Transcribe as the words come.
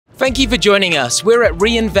Thank you for joining us. We're at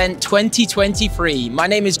reInvent 2023. My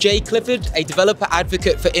name is Clifford, a developer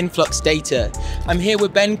advocate for InfluxDB. I'm here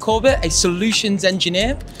with Ben Corbett, a solutions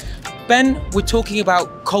engineer. Ben, we're talking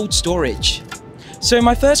about cold storage. So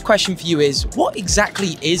my first question for you is, what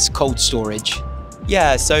exactly is cold storage?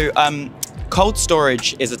 Yeah, so cold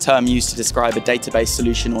storage is a term used to describe a database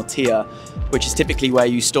solution or tier, which is typically where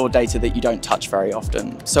you store data that you don't touch very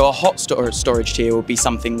often. So a hot storage tier would be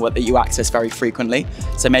something that you access very frequently.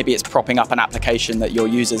 So maybe it's propping up an application that your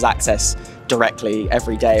users access directly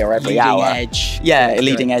every day or every hour. Leading edge. Yeah,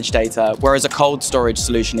 leading edge data. Whereas a cold storage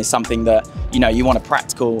solution is something that, you want a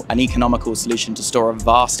practical and economical solution to store a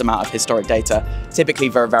vast amount of historic data, typically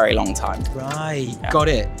for a very long time. Right, yeah. Got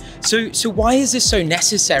it. So why is this so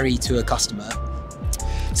necessary to a customer?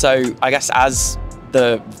 So I guess as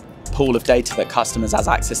the pool of data that customers has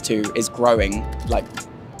access to is growing,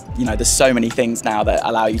 there's so many things now that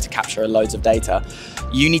allow you to capture loads of data.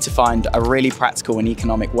 You need to find a really practical and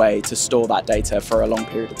economic way to store that data for a long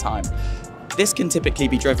period of time. This can typically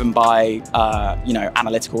be driven by,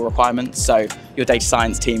 analytical requirements. So your data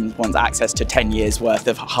science team wants access to 10 years worth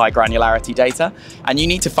of high granularity data, and you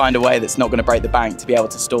need to find a way that's not going to break the bank to be able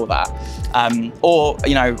to store that.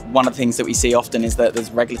 One of the things that we see often is that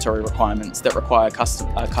there's regulatory requirements that require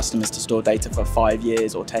customers to store data for 5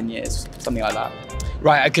 years or 10 years, something like that.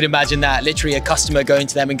 Right, I could imagine that. Literally a customer going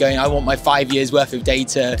to them and going, I want my 5 years worth of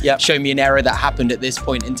data. Yep. Show me an error that happened at this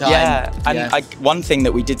point in time. Yeah, and one thing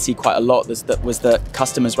that we did see quite a lot was that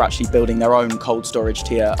customers were actually building their own cold storage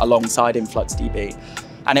tier alongside InfluxDB.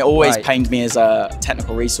 And it always pained me as a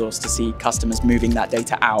technical resource to see customers moving that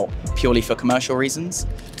data out purely for commercial reasons.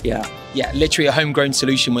 Yeah. Yeah, literally a homegrown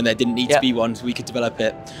solution when there didn't need to be one, so we could develop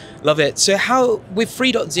it. Love it. So with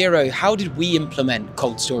 3.0, how did we implement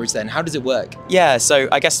cold storage then? How does it work? Yeah, so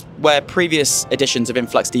I guess where previous editions of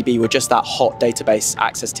InfluxDB were just that hot database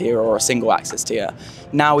access tier or a single access tier,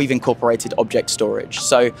 now we've incorporated object storage.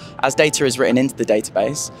 So as data is written into the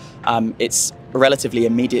database, it's relatively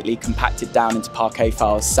immediately compacted down into Parquet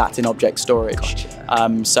files sat in object storage.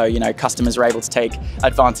 Gotcha. Customers are able to take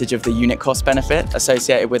advantage of the unit cost benefit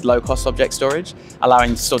associated with low-cost object storage,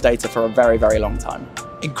 allowing to store data for a very, very long time.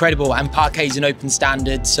 Incredible, and Parquet is an open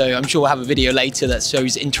standard, so I'm sure we'll have a video later that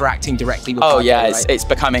shows interacting directly with Parquet. Oh yeah, right? it's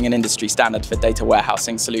becoming an industry standard for data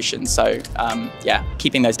warehousing solutions, so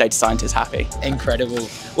keeping those data scientists happy. Incredible.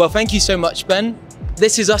 Well, thank you so much, Ben.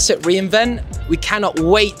 This is us at reInvent. We cannot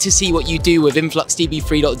wait to see what you do with InfluxDB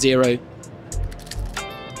 3.0.